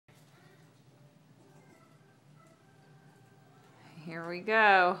Here we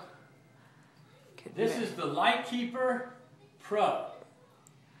go. This is the Lightkeeper Pro.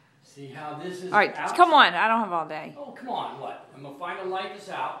 See how this is all right, out? come on. I don't have all day. Oh, come on. What? I'm going to find a light this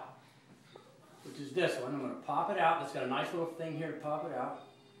out, which is this one. I'm going to pop it out. It's got a nice little thing here to pop it out.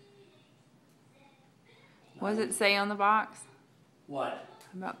 What does it say on the box? What?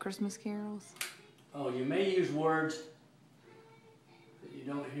 About Christmas carols? Oh, you may use words that you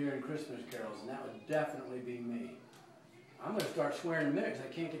don't hear in Christmas carols, and that would definitely be me. I'm going to start swearing in a minute because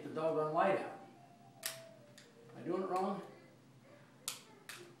I can't get the doggone light out. Am I doing it wrong?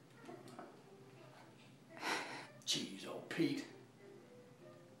 Jeez, old Pete.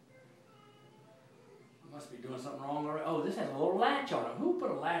 I must be doing something wrong already. Oh, this has a little latch on it. Who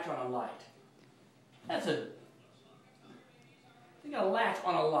put a latch on a light? That's a... They got a latch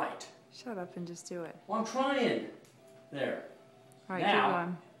on a light. Shut up and just do it. Well, I'm trying. There. All right,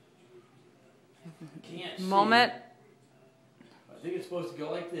 now, keep going. Can't see. Moment. I think it's supposed to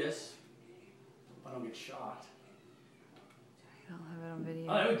go like this. If I don't get shot. I don't have it on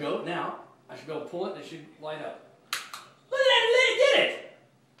video. Oh, there we go. Now, I should go pull it and it should light up. Look at that, it did it!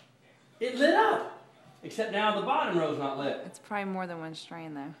 It lit up. Except now the bottom row's not lit. It's probably more than one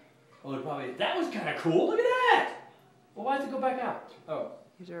strand though. Oh, it probably, that was kind of cool. Look at that! Well, why does it go back out? Oh.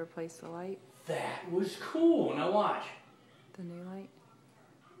 You have to replace the light. That was cool. Now watch. The new light.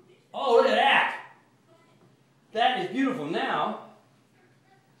 Oh, look at that! That is beautiful. Now,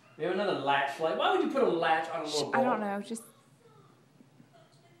 we have another latch light. Why would you put a latch on a little bulb? I don't know. Just...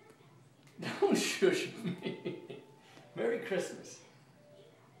 Don't shush me. Merry Christmas.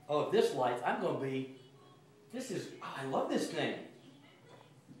 Oh, if this lights, I'm going to be... This is... Oh, I love this thing.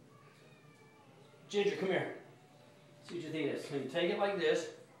 Ginger, come here. See what you think of this. So you take it like this.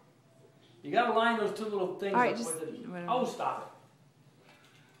 You got to line those two little things all right, up just, with it. whatever. Oh, stop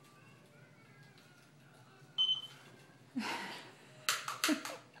it.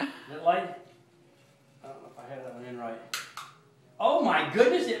 Is it light? I don't know if I have that one in right. Oh my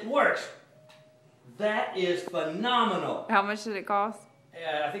goodness, it works. That is phenomenal. How much did it cost?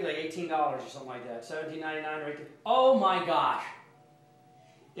 Yeah, I think like $18 or something like that. $17.99 or $18. Oh my gosh.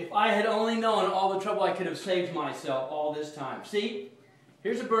 If I had only known all the trouble I could have saved myself all this time. See,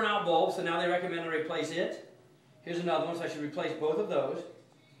 here's a burnout bulb, so now they recommend I replace it. Here's another one, so I should replace both of those.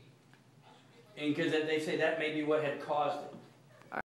 And because they say that may be what had caused it.